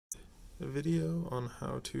video on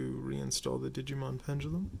how to reinstall the Digimon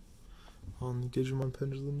Pendulum on the Digimon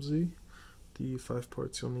Pendulum Z. The 5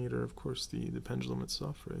 parts you'll need are, of course, the pendulum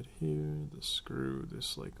itself right here, the screw,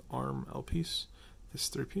 this like arm L piece, this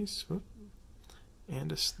 3-piece,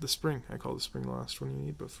 and the spring. I call the spring the last one you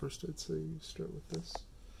need, but first I'd say you start with this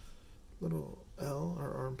little L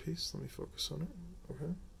or arm piece. Let me focus on it.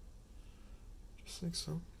 Okay, just like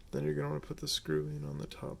so. Then you're going to want to put the screw in on the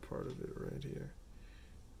top part of it right here.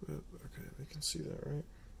 Okay, we can see that, right?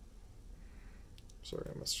 Sorry,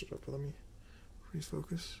 I messed it up. Let me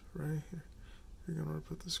refocus right here. You're going to want to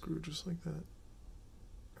put the screw just like that.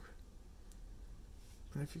 Okay.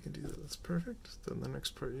 And if you can do that, that's perfect. Then the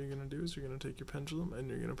next part you're going to do is you're going to take your pendulum and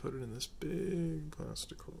you're going to put it in this big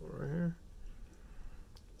plastic hole right here.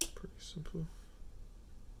 Pretty simple.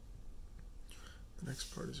 The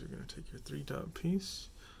next part is you're going to take your 3-dot piece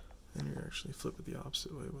and you're actually flip it the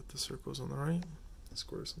opposite way with the circles on the right, the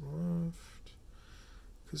squares on the left.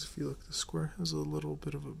 Because if you look, the square has a little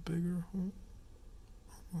bit of a bigger hole.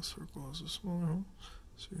 The circle has a smaller hole.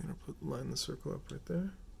 So you're going to line the circle up right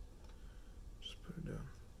there. Just put it down.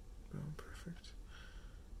 Boom, perfect.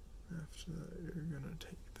 After that, you're going to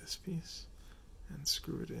take this piece and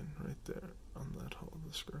screw it in right there on that hole of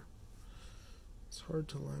the screw. It's hard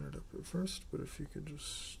to line it up at first, but if you could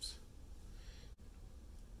just...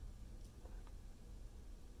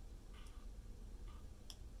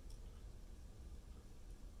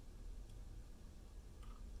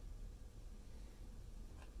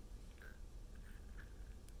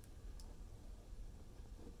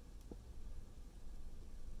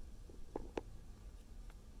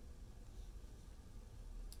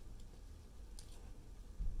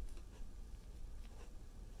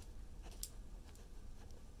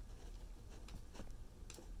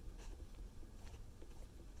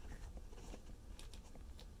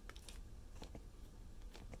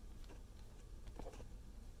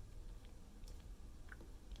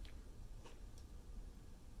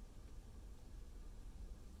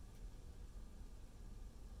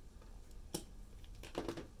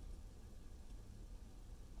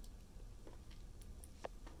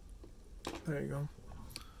 There you go.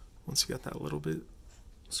 Once you got that little bit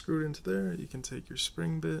screwed into there, you can take your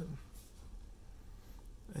spring bit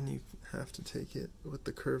and you have to take it with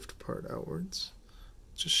the curved part outwards.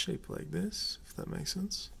 Just shaped like this, if that makes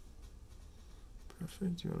sense.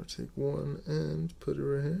 Perfect. You want to take one end, put it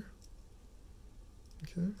right here.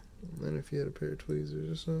 Okay. And then if you had a pair of tweezers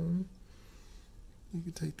or something, you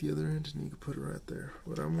could take the other end and you could put it right there.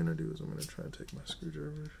 What I'm going to do is I'm going to try and take my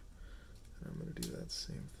screwdriver. I'm going to do that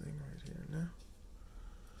same thing right here now.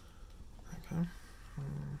 Okay.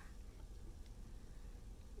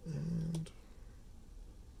 And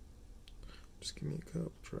just give me a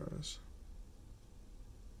couple tries.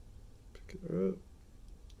 Pick it up,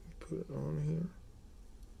 put it on here.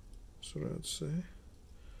 That's what I'd say.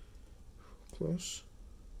 Close.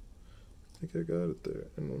 I think I got it there.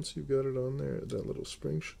 And once you've got it on there, that little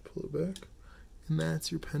spring should pull it back. And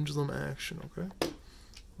that's your pendulum action, okay?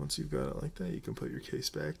 Once you've got it like that, you can put your case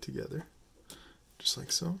back together, just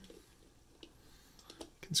like so. You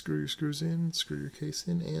can screw your screws in, screw your case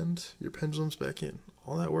in, and your pendulum's back in.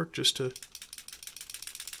 All that work just to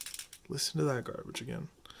listen to that garbage again.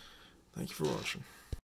 Thank you for watching.